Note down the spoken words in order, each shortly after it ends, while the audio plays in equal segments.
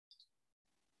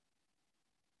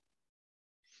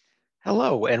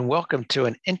Hello, and welcome to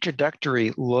an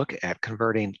introductory look at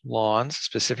converting lawns,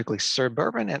 specifically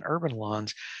suburban and urban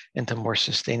lawns, into more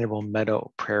sustainable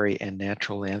meadow, prairie, and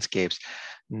natural landscapes.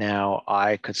 Now,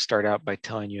 I could start out by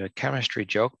telling you a chemistry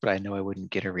joke, but I know I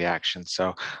wouldn't get a reaction.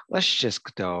 So let's just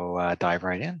go dive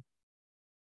right in.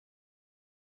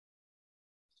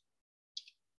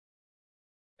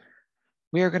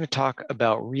 We are going to talk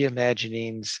about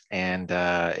reimaginings and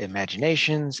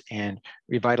imaginations and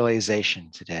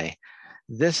revitalization today.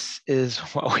 This is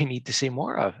what we need to see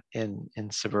more of in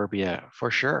suburbia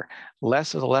for sure.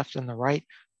 Less of the left and the right,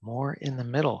 more in the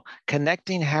middle.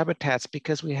 Connecting habitats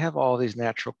because we have all these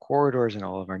natural corridors in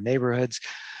all of our neighborhoods.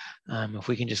 If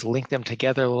we can just link them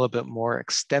together a little bit more,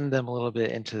 extend them a little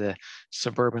bit into the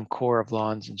suburban core of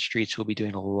lawns and streets, we'll be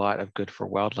doing a lot of good for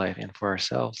wildlife and for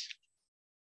ourselves.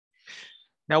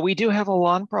 Now, we do have a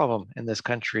lawn problem in this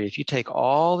country. If you take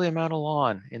all the amount of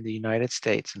lawn in the United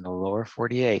States in the lower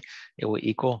 48, it will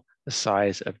equal the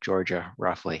size of Georgia,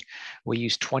 roughly. We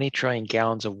use 20 trillion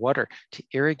gallons of water to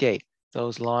irrigate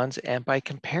those lawns. And by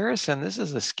comparison, this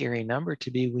is a scary number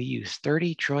to be. We use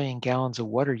 30 trillion gallons of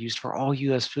water used for all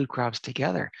US food crops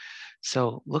together.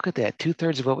 So look at that.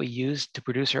 2/3 of what we use to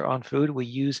produce our own food, we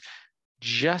use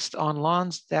just on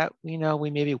lawns that we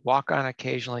maybe walk on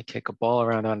occasionally, kick a ball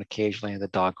around on occasionally, and the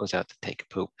dog goes out to take a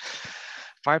poop.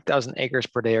 5,000 acres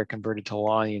per day are converted to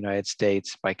lawn in the United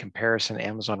States. By comparison,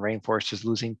 Amazon rainforest is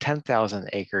losing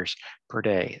 10,000 acres per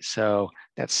day. So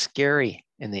that's scary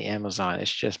in the Amazon.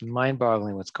 It's just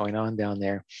mind-boggling what's going on down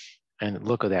there. And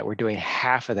look at that. We're doing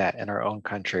half of that in our own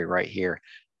country right here,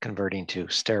 converting to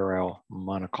sterile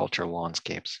monoculture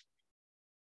lawnscapes.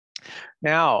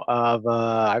 Now,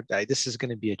 this is going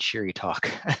to be a cheery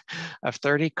talk. Of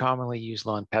 30 commonly used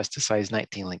lawn pesticides,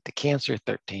 19 linked to cancer,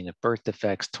 13 to birth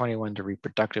defects, 21 to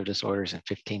reproductive disorders, and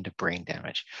 15 to brain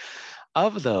damage.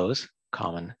 Of those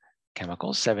common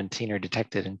chemicals, 17 are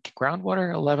detected in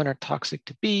groundwater, 11 are toxic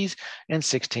to bees, and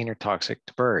 16 are toxic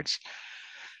to birds.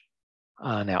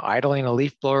 Now, idling a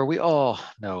leaf blower, we all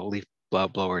know leaf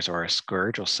blowers are a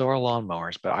scourge, well, so are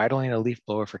lawnmowers, but idling a leaf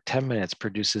blower for 10 minutes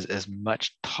produces as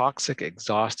much toxic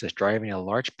exhaust as driving a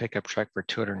large pickup truck for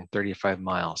 235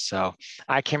 miles. So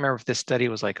I can't remember if this study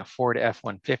was like a Ford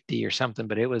F-150 or something,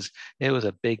 but it was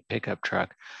a big pickup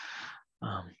truck.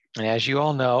 And as you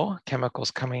all know,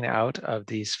 chemicals coming out of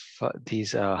these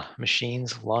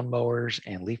machines, lawnmowers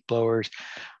and leaf blowers,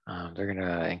 they're going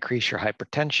to increase your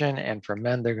hypertension, and for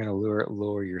men, they're going to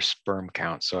lower your sperm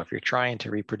count. So if you're trying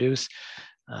to reproduce,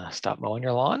 stop mowing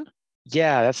your lawn.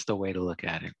 Yeah, that's the way to look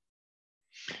at it.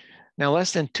 Now,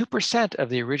 less than 2% of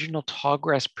the original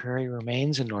tallgrass prairie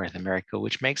remains in North America,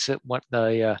 which makes it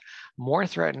more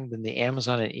threatened than the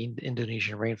Amazon and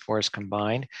Indonesian rainforest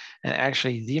combined, and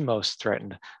actually the most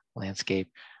threatened landscape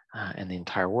in the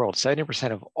entire world.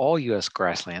 70% of all US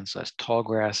grasslands, so that's tall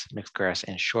grass, mixed grass,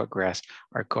 and short grass,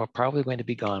 are probably going to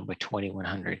be gone by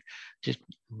 2100. Just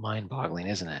mind-boggling,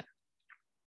 isn't it?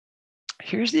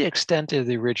 Here's the extent of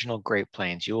the original Great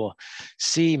Plains. You will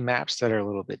see maps that are a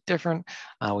little bit different.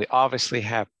 We obviously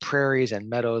have prairies and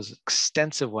meadows,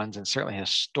 extensive ones, and certainly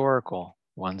historical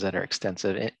ones that are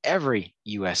extensive in every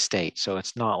US state. So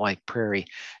it's not like prairie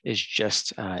is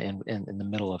just in the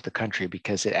middle of the country,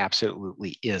 because it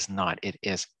absolutely is not. It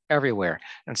is everywhere.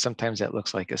 And sometimes that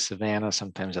looks like a savanna,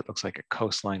 sometimes it looks like a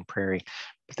coastline prairie,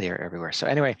 but they are everywhere. So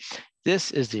anyway,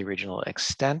 this is the original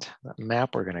extent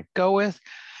map we're going to go with.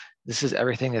 This is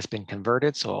everything that's been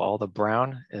converted. So all the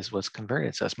brown is what's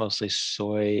converted. So it's mostly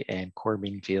soy and corn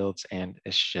bean fields, and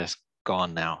it's just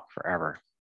gone now forever.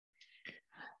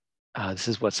 This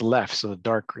is what's left. So the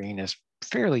dark green is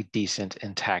fairly decent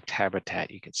intact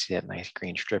habitat. You can see that nice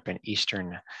green strip in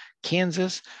eastern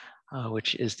Kansas,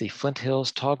 which is the Flint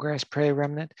Hills tallgrass prairie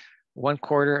remnant.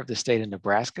 1/4 of the state of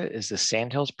Nebraska is the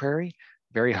Sandhills prairie.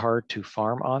 Very hard to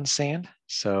farm on sand,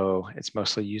 so it's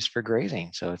mostly used for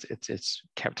grazing. So it's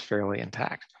kept fairly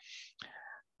intact.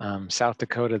 South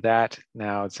Dakota, that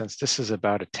now, since this is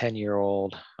about a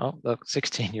 10-year-old,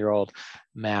 16-year-old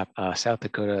map, South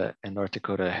Dakota and North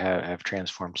Dakota have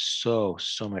transformed so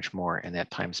much more in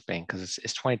that time span, because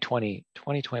it's 2020,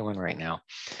 2021 right now.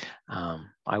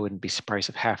 I wouldn't be surprised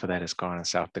if half of that is gone in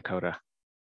South Dakota.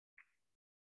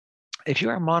 If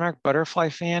you're a monarch butterfly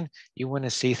fan, you want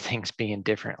to see things being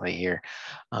differently here.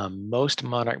 Most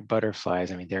monarch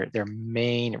butterflies, I mean, their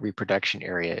main reproduction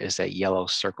area is that yellow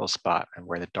circle spot and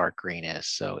where the dark green is.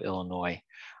 So Illinois,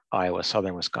 Iowa,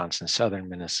 southern Wisconsin, southern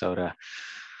Minnesota,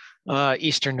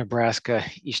 eastern Nebraska,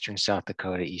 eastern South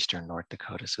Dakota, eastern North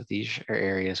Dakota. So these are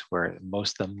areas where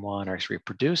most of the monarchs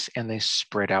reproduce, and they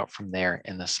spread out from there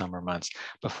in the summer months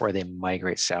before they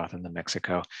migrate south into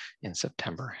Mexico in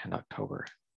September and October.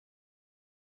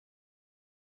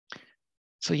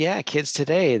 So yeah, kids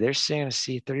today, they're going to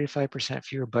see 35%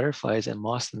 fewer butterflies in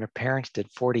moss than their parents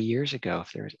did 40 years ago.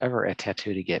 If there was ever a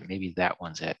tattoo to get, maybe that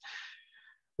one's it.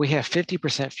 We have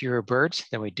 50% fewer birds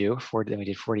than we did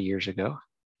 40 years ago.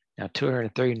 Now,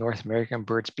 230 North American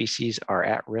bird species are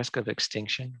at risk of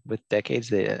extinction. Within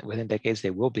decades, they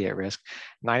will be at risk.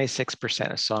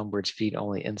 96% of songbirds feed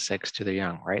only insects to their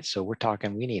young, right? So we're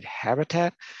talking, we need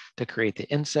habitat to create the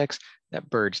insects that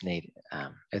birds need.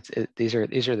 These are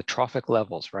the trophic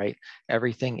levels, right?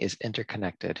 Everything is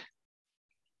interconnected.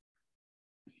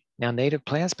 Now, native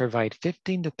plants provide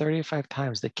 15 to 35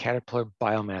 times the caterpillar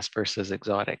biomass versus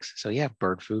exotics. So yeah,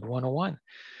 bird food 101.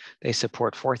 They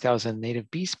support 4,000 native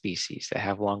bee species that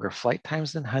have longer flight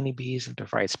times than honeybees and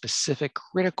provide specific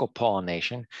critical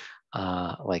pollination,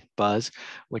 like buzz,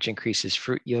 which increases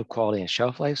fruit yield quality and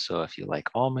shelf life. So if you like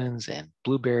almonds and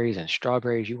blueberries and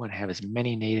strawberries, you want to have as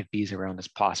many native bees around as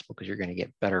possible because you're going to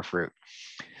get better fruit.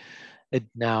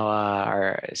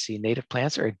 Native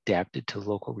plants are adapted to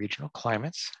local regional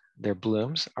climates. Their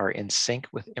blooms are in sync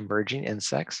with emerging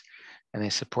insects, and they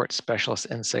support specialist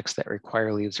insects that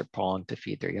require leaves or pollen to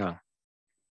feed their young.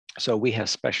 So we have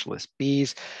specialist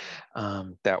bees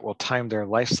that will time their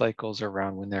life cycles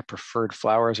around when their preferred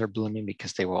flowers are blooming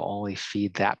because they will only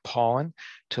feed that pollen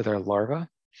to their larvae.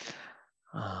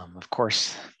 Of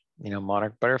course,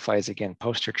 monarch butterflies, again,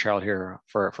 poster child here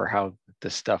for how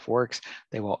this stuff works.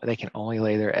 They can only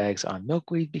lay their eggs on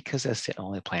milkweed because that's the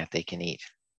only plant they can eat.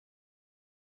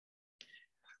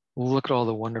 Look at all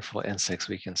the wonderful insects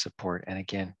we can support. And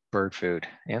again, bird food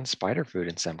and spider food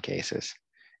in some cases.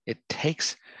 It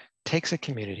takes a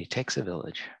community, takes a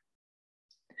village.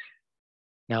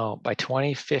 Now, by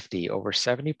 2050, over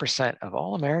 70% of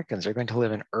all Americans are going to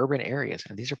live in urban areas.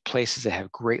 And these are places that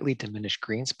have greatly diminished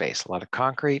green space, a lot of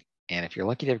concrete. And if you're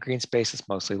lucky to have green space, it's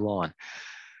mostly lawn.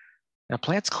 Now,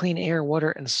 plants clean air,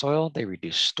 water, and soil. They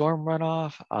reduce storm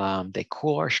runoff. They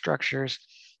cool our structures.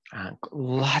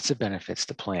 Lots of benefits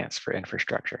to plants for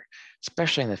infrastructure,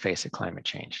 especially in the face of climate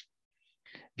change.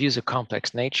 Views of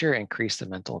complex nature increase the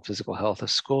mental and physical health of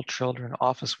school children,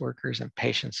 office workers, and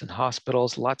patients in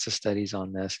hospitals. Lots of studies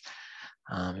on this.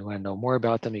 You want to know more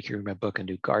about them, you can read my book and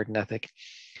do garden ethic.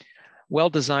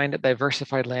 Well-designed,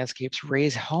 diversified landscapes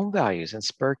raise home values and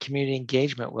spur community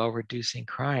engagement while reducing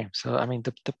crime. So, I mean,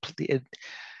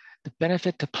 the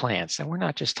benefit to plants, and we're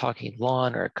not just talking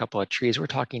lawn or a couple of trees, we're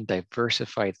talking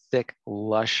diversified, thick,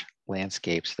 lush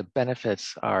landscapes. The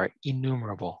benefits are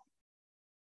innumerable.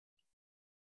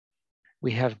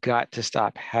 We have got to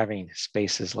stop having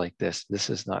spaces like this. This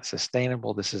is not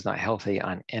sustainable. This is not healthy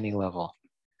on any level.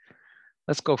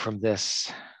 Let's go from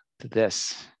this to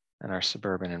this in our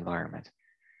suburban environment.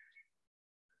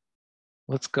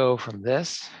 Let's go from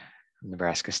this,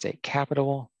 Nebraska State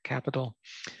Capital,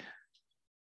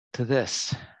 to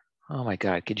this. Oh my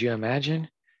God, could you imagine?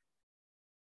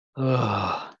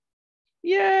 Oh,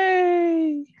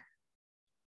 yay!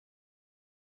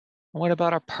 What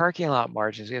about our parking lot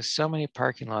margins? We have so many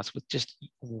parking lots with just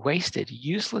wasted,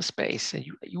 useless space. And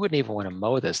you wouldn't even want to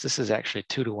mow this. This is actually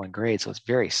 2-to-1 grade, so it's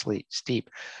very steep.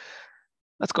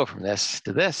 Let's go from this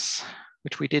to this,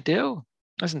 which we did do.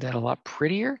 Isn't that a lot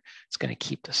prettier? It's going to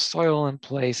keep the soil in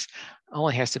place.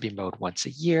 Only has to be mowed once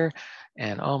a year.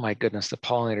 And oh my goodness, the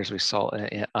pollinators we saw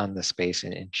on the space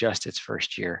in just its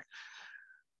first year.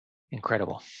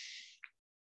 Incredible.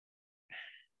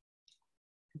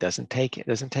 It doesn't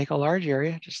take a large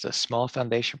area, just a small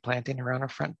foundation planting around a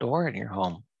front door in your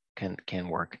home can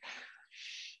work.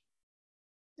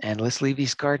 And let's leave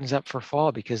these gardens up for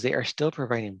fall because they are still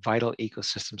providing vital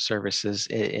ecosystem services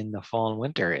in the fall and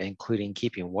winter, including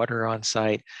keeping water on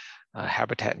site,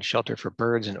 habitat and shelter for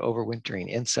birds and overwintering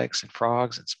insects and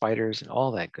frogs and spiders and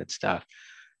all that good stuff.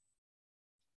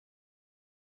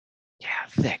 Yeah,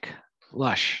 thick,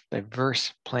 lush,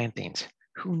 diverse plantings.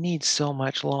 Who needs so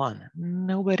much lawn?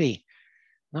 Nobody,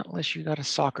 not unless you got a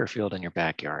soccer field in your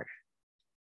backyard.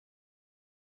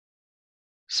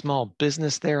 Small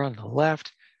business there on the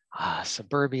left,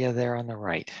 suburbia there on the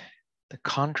right. The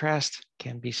contrast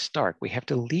can be stark. We have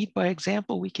to lead by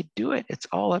example. We could do it. It's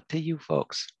all up to you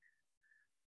folks.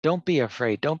 Don't be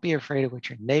afraid. Don't be afraid of what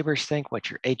your neighbors think,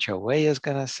 what your HOA is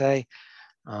going to say.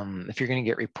 If you're going to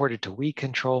get reported to weed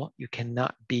control, you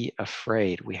cannot be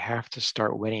afraid. We have to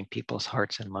start winning people's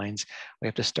hearts and minds. We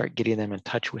have to start getting them in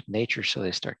touch with nature so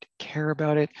they start to care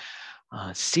about it,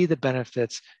 see the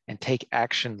benefits, and take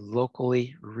action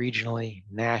locally, regionally,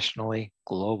 nationally,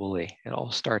 globally. It all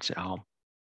starts at home.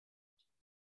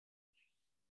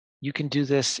 You can do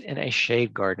this in a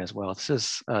shade garden as well. This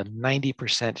is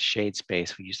 90% shade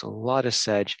space. We used a lot of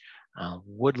sedge,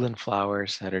 woodland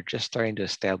flowers that are just starting to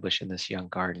establish in this young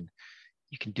garden.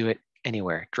 You can do it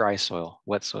Anywhere, dry soil,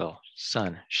 wet soil,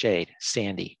 sun, shade,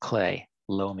 sandy, clay,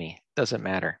 loamy, doesn't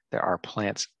matter. There are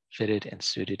plants fitted and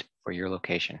suited for your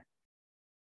location.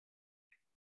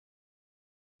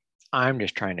 I'm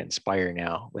just trying to inspire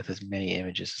now with as many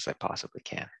images as I possibly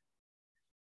can.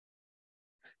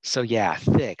 So yeah,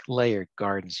 thick, layered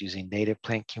gardens using native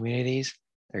plant communities,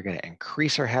 they're going to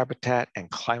increase our habitat and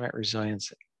climate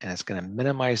resilience, and it's going to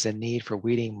minimize the need for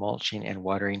weeding, mulching, and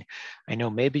watering. I know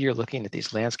maybe you're looking at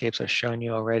these landscapes I've shown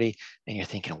you already, and you're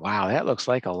thinking, wow, that looks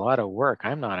like a lot of work.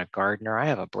 I'm not a gardener. I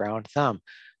have a brown thumb.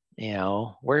 You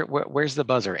know, where's the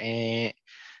buzzer?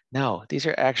 No, these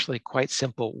are actually quite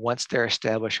simple once they're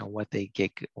established and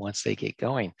once they get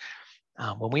going.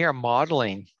 When we are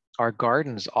modeling our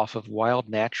gardens off of wild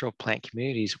natural plant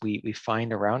communities we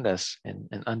find around us in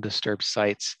undisturbed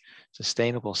sites,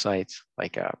 sustainable sites,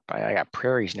 like I got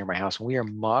prairies near my house. When we are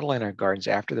modeling our gardens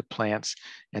after the plants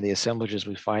and the assemblages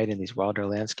we find in these wilder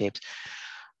landscapes,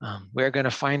 we're going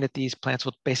to find that these plants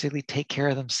will basically take care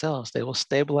of themselves. They will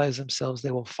stabilize themselves.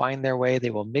 They will find their way. They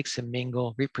will mix and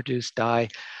mingle, reproduce, die.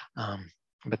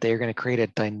 But they are going to create a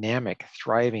dynamic,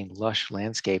 thriving, lush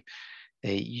landscape.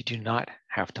 You do not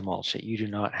have to mulch it. You do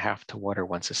not have to water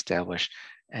once established.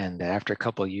 And after a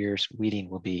couple of years, weeding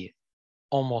will be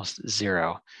almost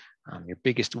zero. Your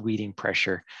biggest weeding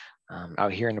pressure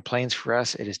out here in the plains for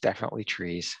us, it is definitely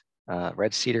trees.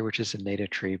 Red cedar, which is a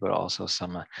native tree, but also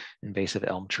some invasive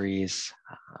elm trees.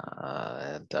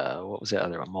 And what was the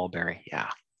other one? Mulberry, yeah.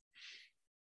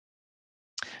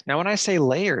 Now, when I say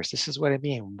layers, this is what I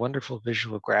mean. Wonderful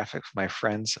visual graphic from my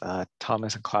friends,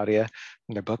 Thomas and Claudia,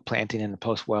 from their book, Planting in the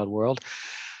Post-Wild World.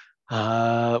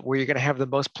 Where you're going to have the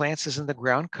most plants is in the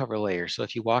ground cover layer. So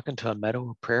if you walk into a meadow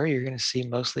or prairie, you're going to see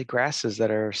mostly grasses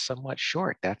that are somewhat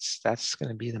short. That's going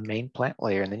to be the main plant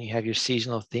layer. And then you have your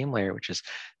seasonal theme layer, which is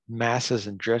masses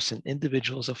and drifts and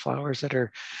individuals of flowers that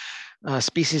are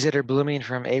species that are blooming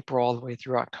from April all the way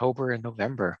through October and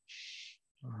November.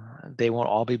 They won't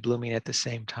all be blooming at the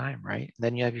same time, right? And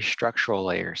then you have your structural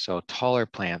layer. So taller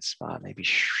plants, maybe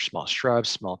small shrubs,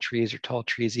 small trees, or tall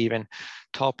trees even,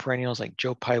 tall perennials like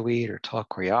Joe Pye weed or tall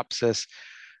coreopsis.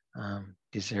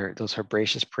 Those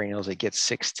herbaceous perennials that get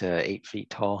 6 to 8 feet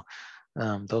tall.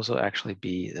 Those will actually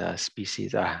be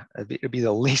species, it'll be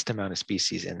the least amount of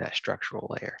species in that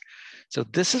structural layer. So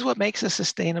this is what makes a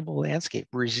sustainable landscape,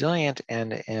 resilient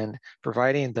and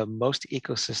providing the most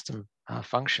ecosystem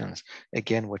functions,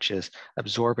 again, which is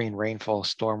absorbing rainfall,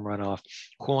 storm runoff,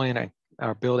 cooling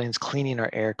our buildings, cleaning our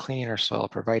air, cleaning our soil,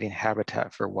 providing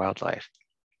habitat for wildlife.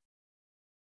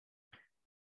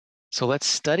 So let's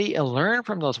study and learn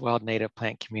from those wild native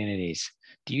plant communities.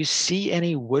 Do you see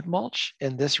any wood mulch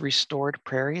in this restored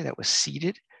prairie that was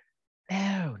seeded?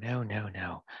 No, no, no,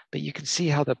 no. But you can see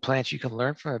how the plants, you can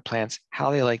learn from the plants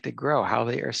how they like to grow, how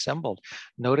they are assembled.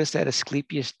 Notice that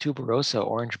Asclepias tuberosa,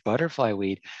 orange butterfly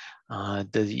weed,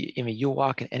 you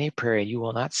walk in any prairie, you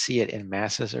will not see it in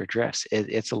masses or drifts.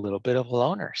 It's a little bit of a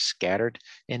loner, scattered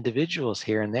individuals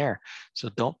here and there. So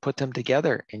don't put them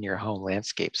together in your home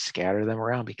landscape. Scatter them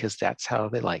around because that's how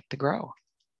they like to grow.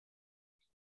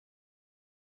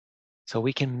 So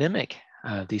we can mimic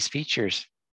these features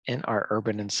in our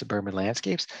urban and suburban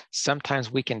landscapes.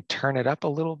 Sometimes we can turn it up a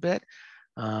little bit.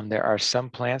 There are some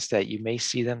plants that you may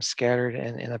see them scattered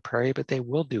in a prairie, but they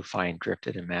will do fine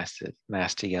drifted and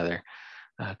massed together.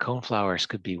 Coneflowers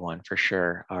could be one for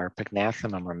sure. Our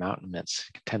pycnanthemum or mountain mints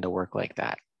tend to work like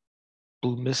that.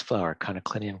 Blue mistflower,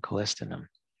 Conoclinium callistinum.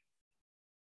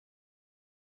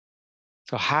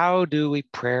 So how do we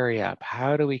prairie up?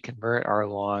 How do we convert our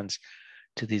lawns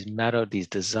to these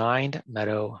designed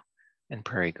meadow and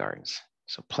prairie gardens?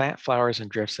 So plant flowers and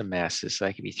drifts and masses. So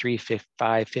that could be 3,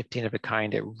 5, 15 of a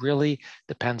kind. It really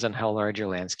depends on how large your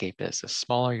landscape is. The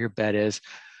smaller your bed is,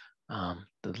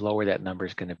 the lower that number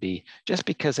is going to be, just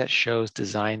because that shows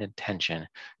design intention.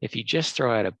 If you just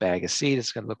throw out a bag of seed,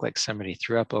 it's going to look like somebody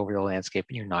threw up over the landscape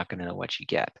and you're not going to know what you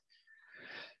get.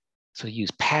 So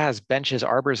use paths, benches,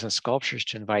 arbors, and sculptures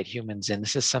to invite humans in.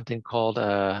 This is something called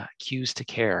cues to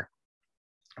care.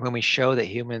 When we show that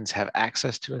humans have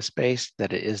access to a space,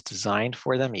 that it is designed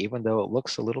for them, even though it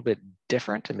looks a little bit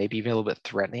different and maybe even a little bit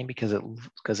threatening because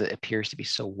it appears to be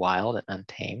so wild and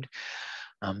untamed,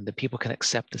 that people can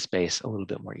accept the space a little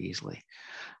bit more easily.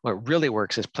 What really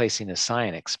works is placing a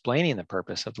sign explaining the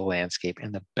purpose of the landscape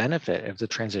and the benefit of the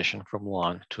transition from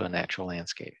lawn to a natural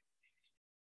landscape.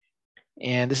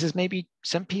 And this is maybe,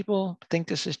 some people think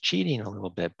this is cheating a little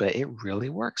bit, but it really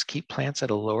works. Keep plants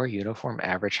at a lower uniform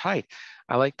average height.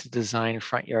 I like to design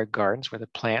front yard gardens where the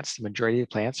majority of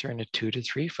the plants are in a 2 to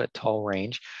 3 foot tall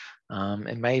range.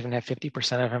 And might even have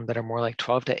 50% of them that are more like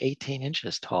 12 to 18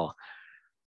 inches tall.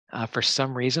 For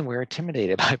some reason, we're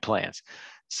intimidated by plants.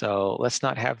 So let's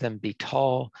not have them be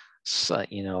tall,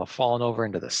 falling over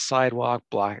into the sidewalk,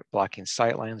 blocking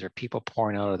sightlines, or people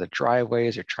pouring out of the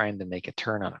driveways or trying to make a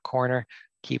turn on a corner.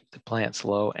 Keep the plants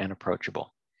low and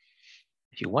approachable.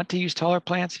 If you want to use taller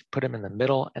plants, put them in the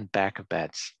middle and back of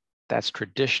beds. That's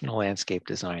traditional landscape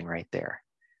design right there.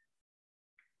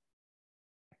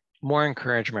 More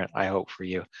encouragement, I hope, for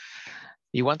you.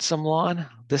 You want some lawn?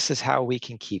 This is how we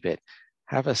can keep it.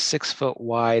 Have a 6-foot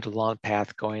wide lawn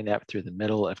path going up through the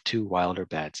middle of 2 wilder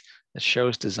beds. It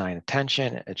shows design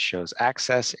attention, it shows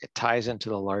access, it ties into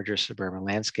the larger suburban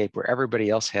landscape where everybody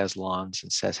else has lawns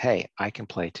and says, hey, I can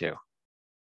play too.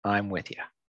 I'm with you.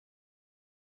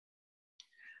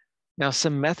 Now,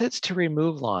 some methods to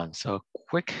remove lawns. So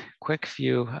quick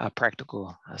few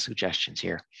practical suggestions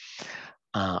here.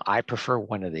 I prefer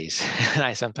one of these.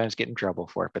 I sometimes get in trouble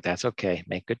for it, but that's okay.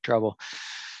 Make good trouble.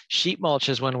 Sheet mulch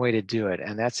is one way to do it.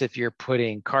 And that's if you're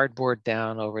putting cardboard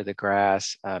down over the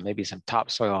grass, maybe some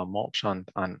topsoil mulch on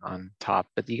top,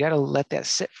 but you got to let that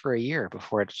sit for a year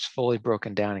before it's fully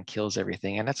broken down and kills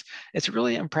everything. And it's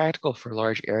really impractical for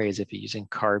large areas if you're using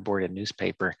cardboard and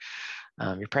newspaper.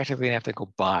 You're practically gonna have to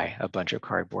go buy a bunch of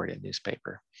cardboard and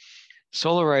newspaper.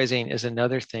 Solarizing is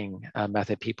another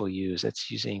method people use.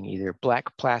 It's using either black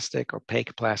plastic,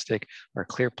 opaque plastic, or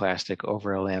clear plastic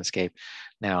over a landscape.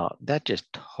 Now, that just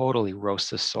totally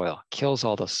roasts the soil, kills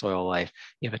all the soil life.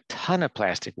 You have a ton of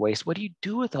plastic waste. What do you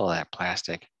do with all that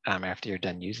plastic after you're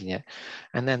done using it?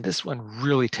 And then this one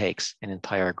really takes an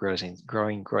entire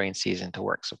growing season to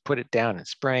work. So put it down in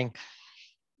spring.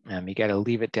 You got to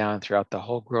leave it down throughout the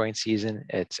whole growing season.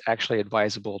 It's actually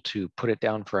advisable to put it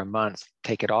down for a month,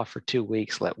 take it off for 2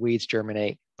 weeks, let weeds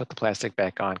germinate, put the plastic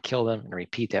back on, kill them, and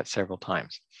repeat that several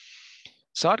times.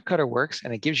 Sod cutter works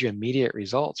and it gives you immediate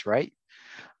results, right?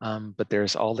 But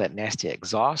there's all that nasty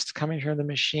exhaust coming from the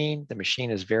machine. The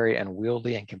machine is very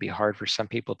unwieldy and can be hard for some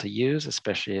people to use,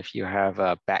 especially if you have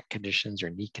back conditions or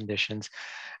knee conditions.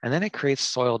 And then it creates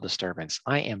soil disturbance.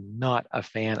 I am not a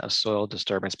fan of soil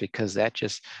disturbance because that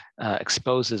just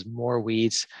exposes more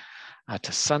weeds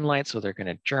to sunlight, so they're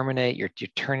going to germinate. You're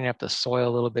turning up the soil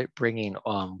a little bit, bringing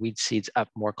weed seeds up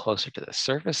more closer to the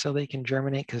surface so they can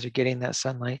germinate because they're getting that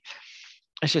sunlight.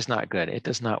 It's just not good. It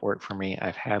does not work for me.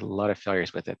 I've had a lot of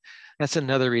failures with it. That's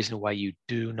another reason why you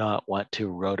do not want to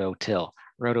rototill.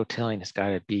 Rototilling has got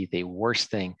to be the worst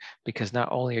thing because not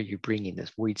only are you bringing the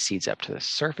weed seeds up to the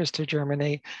surface to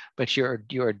germinate, but you're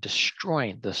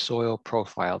destroying the soil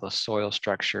profile, the soil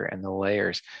structure, and the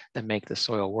layers that make the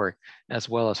soil work, as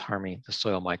well as harming the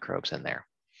soil microbes in there.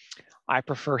 I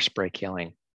prefer spray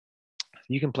killing.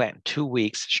 You can plant in 2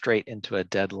 weeks straight into a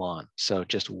dead lawn. So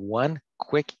just one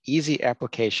quick, easy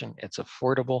application. It's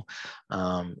affordable.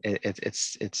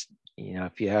 It's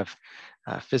if you have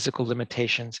physical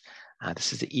limitations,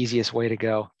 this is the easiest way to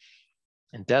go.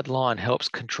 And dead lawn helps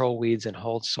control weeds and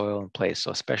hold soil in place.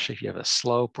 So especially if you have a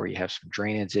slope or you have some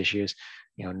drainage issues,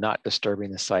 not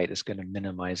disturbing the site is going to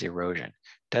minimize erosion.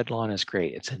 Dead lawn is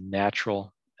great. It's a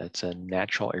natural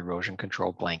erosion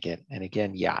control blanket. And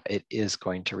again, yeah, it is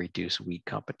going to reduce weed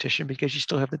competition because you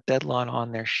still have the dead lawn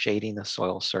on there shading the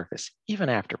soil surface, even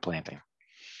after planting.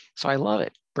 So I love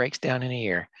it. Breaks down in a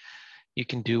year. You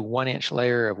can do 1-inch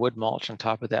layer of wood mulch on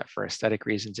top of that for aesthetic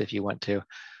reasons if you want to.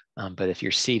 But if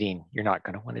you're seeding, you're not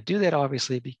going to want to do that,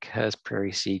 obviously, because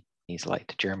prairie seed needs light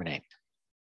to germinate.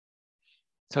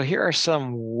 So here are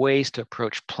some ways to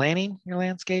approach planning your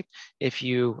landscape. If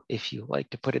you like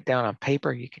to put it down on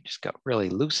paper, you can just go really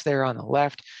loose there on the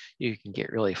left. You can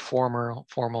get really formal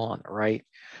on the right,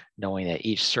 knowing that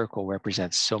each circle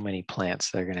represents so many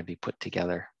plants that are going to be put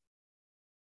together.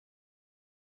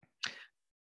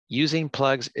 Using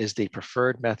plugs is the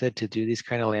preferred method to do these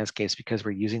kind of landscapes because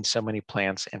we're using so many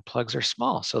plants and plugs are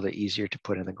small, so they're easier to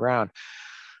put in the ground.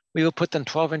 We will put them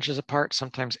 12 inches apart,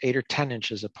 sometimes 8 or 10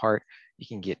 inches apart. You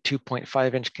can get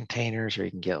 2.5-inch containers, or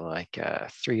you can get like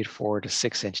 3 to 4 to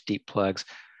 6-inch deep plugs,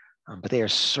 but they are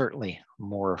certainly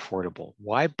more affordable.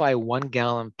 Why buy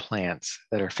 1-gallon plants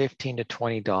that are $15 to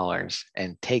 $20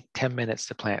 and take 10 minutes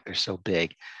to plant? They're so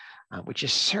big, which you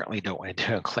certainly don't want to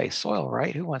do in clay soil,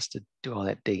 right? Who wants to do all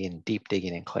that deep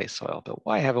digging in clay soil? But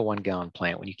why have a 1-gallon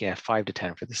plant when you can have 5 to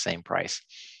 10 for the same price?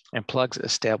 And plugs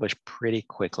establish pretty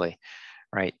quickly,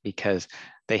 right? Because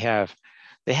they have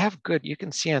good, you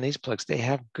can see on these plugs, they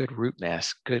have good root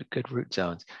mass, good root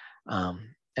zones.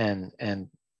 And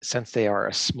since they are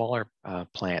a smaller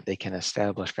plant, they can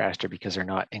establish faster because they're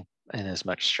not in as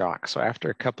much shock. So after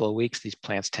a couple of weeks, these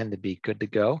plants tend to be good to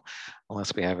go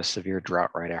unless we have a severe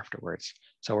drought right afterwards.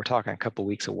 So we're talking a couple of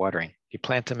weeks of watering. If you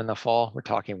plant them in the fall, we're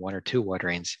talking 1 or 2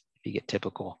 waterings if you get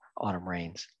typical autumn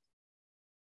rains.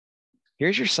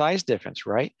 Here's your size difference,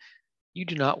 right? You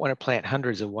do not want to plant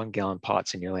hundreds of 1-gallon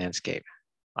pots in your landscape.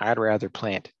 I'd rather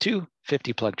plant 2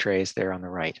 50-plug trays there on the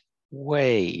right.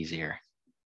 Way easier.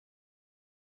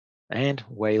 And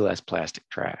way less plastic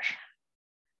trash.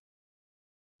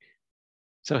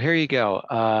 So here you go.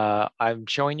 I'm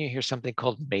showing you here something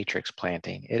called matrix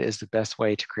planting. It is the best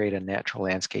way to create a natural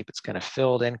landscape. It's going to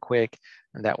fill in quick,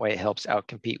 and that way it helps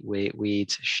outcompete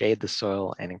weeds, shade the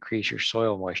soil, and increase your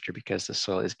soil moisture because the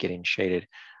soil is getting shaded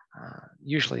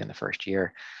usually in the first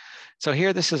year. So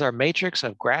here, this is our matrix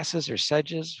of grasses or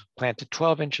sedges planted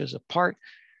 12 inches apart.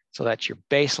 So that's your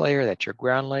base layer, that's your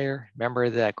ground layer. Remember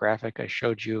that graphic I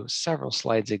showed you several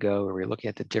slides ago where we're looking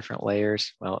at the different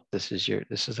layers? Well, this is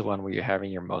the one where you're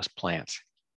having your most plants,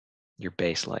 your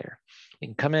base layer. We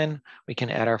can come in, we can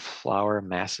add our flower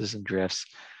masses and drifts.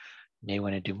 You may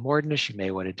want to do more than this, you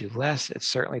may want to do less. It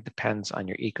certainly depends on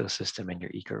your ecosystem and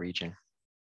your ecoregion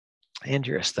and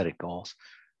your aesthetic goals.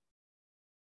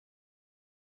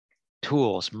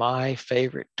 Tools, my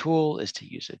favorite tool is to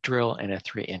use a drill and a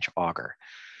 3-inch auger.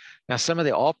 Now, some of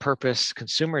the all-purpose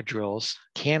consumer drills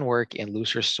can work in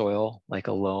looser soil, like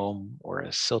a loam or a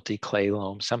silty clay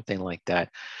loam, something like that.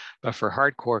 But for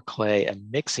hardcore clay, a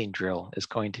mixing drill is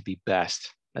going to be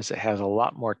best, as it has a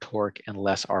lot more torque and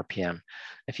less RPM.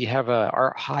 If you have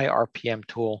a high RPM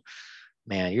tool,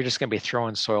 man, you're just going to be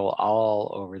throwing soil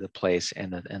all over the place,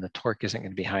 and the torque isn't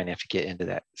going to be high enough to get into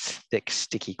that thick,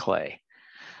 sticky clay.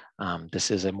 This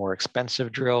is a more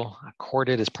expensive drill. A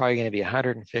corded is probably going to be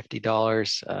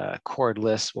 $150.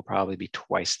 Cordless will probably be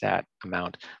twice that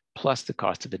amount, plus the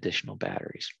cost of additional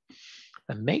batteries.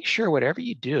 And make sure whatever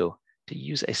you do to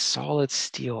use a solid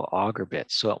steel auger bit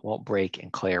so it won't break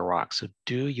in clay or rock. So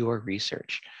do your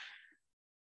research.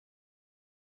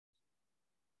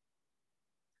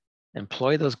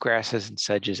 Employ those grasses and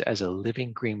sedges as a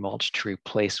living green mulch to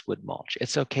replace wood mulch.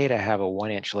 It's okay to have a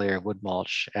 1-inch layer of wood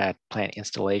mulch at plant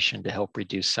installation to help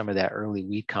reduce some of that early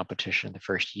weed competition the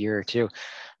first year or two,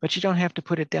 but you don't have to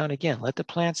put it down again. Let the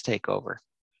plants take over.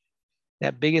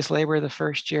 That biggest labor of the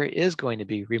first year is going to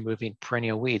be removing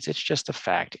perennial weeds. It's just a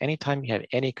fact. Anytime you have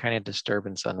any kind of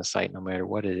disturbance on the site, no matter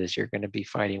what it is, you're going to be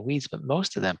fighting weeds, but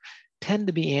most of them tend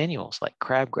to be annuals like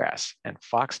crabgrass and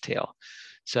foxtail.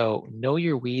 So know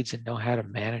your weeds and know how to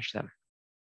manage them.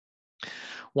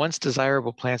 Once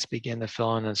desirable plants begin to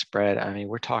fill in and spread, I mean,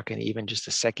 we're talking even just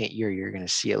the second year, you're going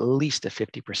to see at least a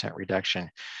 50% reduction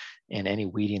in any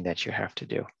weeding that you have to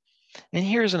do. And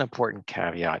here's an important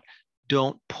caveat.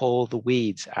 Don't pull the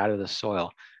weeds out of the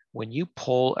soil. When you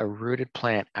pull a rooted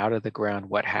plant out of the ground,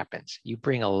 what happens? You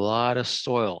bring a lot of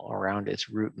soil around its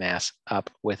root mass up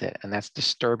with it, and that's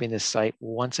disturbing the site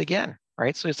once again,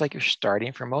 right? So it's like you're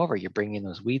starting from over. You're bringing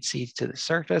those weed seeds to the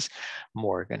surface,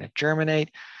 more are going to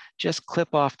germinate. Just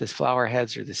clip off the flower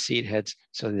heads or the seed heads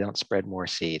so they don't spread more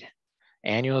seed.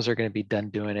 Annuals are going to be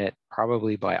done doing it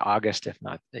probably by August, if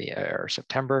not or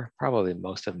September, probably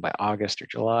most of them by August or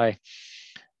July.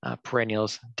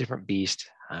 Perennials, different beast.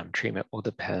 Treatment will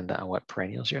depend on what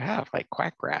perennials you have, like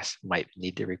quackgrass might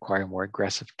need to require more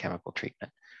aggressive chemical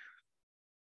treatment.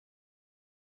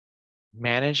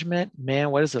 Management, man,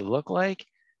 what does it look like?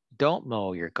 Don't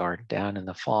mow your garden down in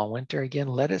the fall and winter. Again,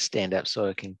 let it stand up so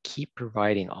it can keep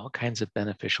providing all kinds of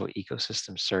beneficial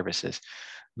ecosystem services.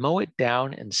 Mow it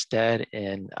down instead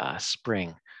in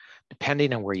spring.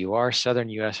 Depending on where you are, southern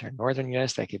US or northern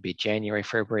US, that could be January,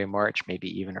 February, March, maybe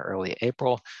even early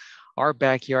April. Our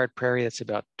backyard prairie, that's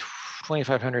about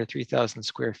 2,500, 3,000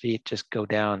 square feet, just go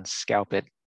down, scalp it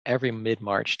every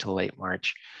mid-March to late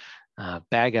March.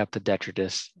 Bag up the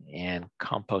detritus and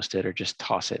compost it or just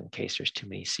toss it in case there's too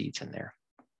many seeds in there.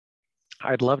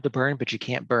 I'd love to burn, but you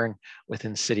can't burn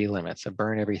within city limits. A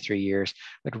burn every 3 years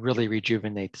would really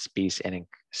rejuvenate the space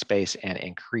and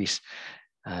increase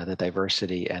the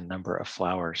diversity and number of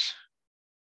flowers.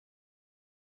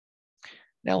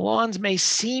 Now, lawns may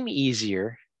seem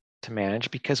easier to manage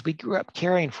because we grew up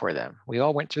caring for them. We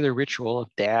all went through the ritual of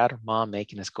dad or mom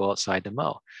making us go outside to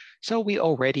mow. So we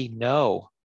already know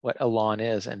what a lawn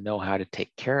is and know how to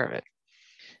take care of it.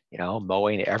 You know,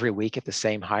 mowing every week at the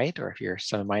same height, or if you're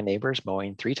some of my neighbors,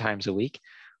 mowing 3 times a week,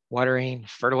 watering,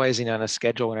 fertilizing on a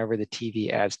schedule whenever the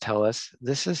TV ads tell us,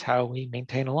 this is how we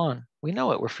maintain a lawn. We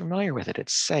know it, we're familiar with it,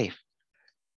 it's safe,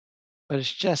 but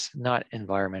it's just not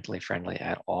environmentally friendly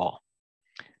at all.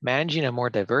 Managing a more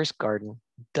diverse garden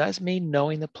does mean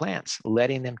knowing the plants,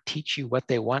 letting them teach you what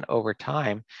they want over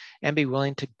time, and be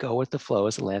willing to go with the flow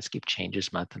as the landscape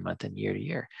changes month to month and year to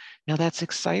year. Now that's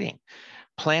exciting.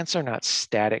 Plants are not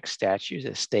static statues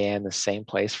that stay in the same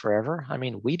place forever. I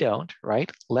mean, we don't,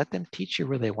 right? Let them teach you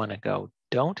where they want to go.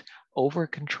 Don't over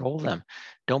control them.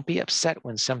 Don't be upset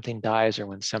when something dies or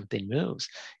when something moves.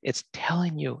 It's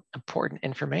telling you important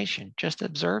information. Just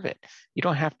observe it. You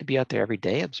don't have to be out there every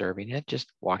day observing it.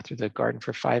 Just walk through the garden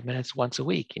for 5 minutes once a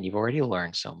week, and you've already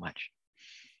learned so much.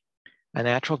 A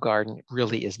natural garden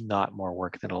really is not more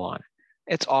work than a lawn.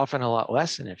 It's often a lot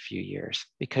less in a few years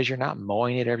because you're not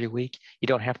mowing it every week. You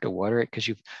don't have to water it because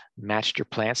you've matched your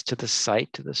plants to the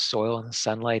site, to the soil and the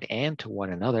sunlight, and to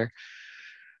one another.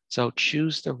 So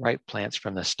choose the right plants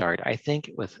from the start. I think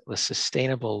with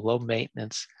sustainable, low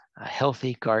maintenance,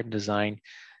 healthy garden design,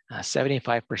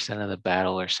 75% of the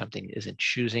battle or something is in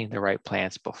choosing the right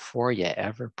plants before you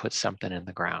ever put something in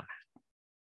the ground.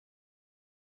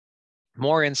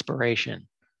 More inspiration,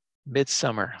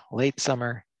 midsummer, late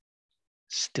summer,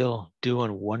 still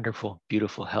doing wonderful,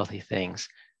 beautiful, healthy things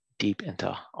deep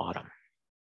into autumn.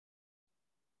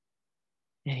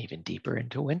 And even deeper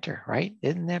into winter, right?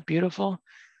 Isn't that beautiful?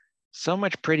 So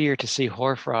much prettier to see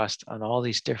hoarfrost on all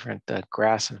these different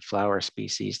grass and flower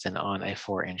species than on a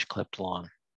 4-inch clipped lawn.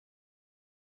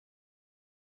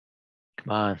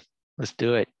 Come on, let's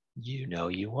do it. You know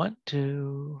you want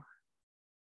to.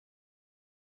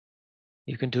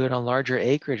 You can do it on larger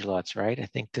acreage lots, right? I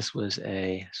think this was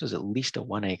at least a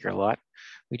 1-acre lot.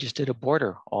 We just did a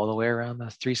border all the way around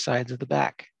the 3 sides of the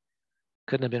back.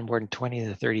 Couldn't have been more than 20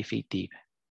 to 30 feet deep.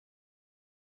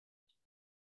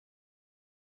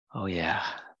 Oh yeah,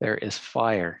 there is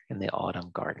fire in the autumn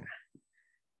garden.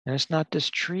 And it's not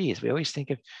just trees. We always think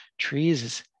of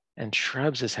trees and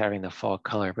shrubs as having the fall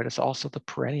color, but it's also the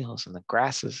perennials and the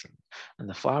grasses and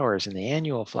the flowers and the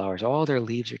annual flowers. All their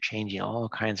leaves are changing all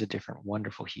kinds of different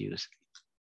wonderful hues.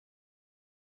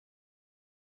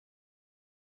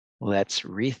 Let's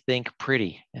rethink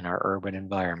pretty in our urban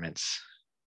environments.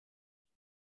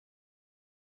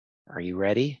 Are you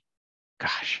ready?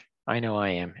 Gosh, I know I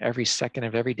am. Every second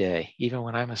of every day, even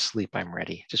when I'm asleep, I'm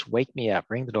ready. Just wake me up,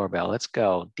 ring the doorbell. Let's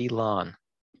go. D-Lawn.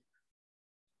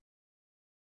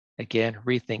 Again,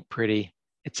 rethink pretty.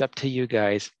 It's up to you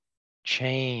guys.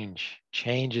 Change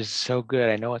is so good.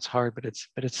 I know it's hard, but it's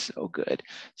so good.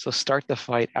 So start the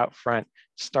fight out front.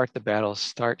 Start the battle.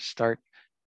 Start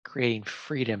creating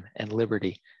freedom and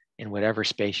liberty in whatever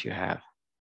space you have.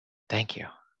 Thank you.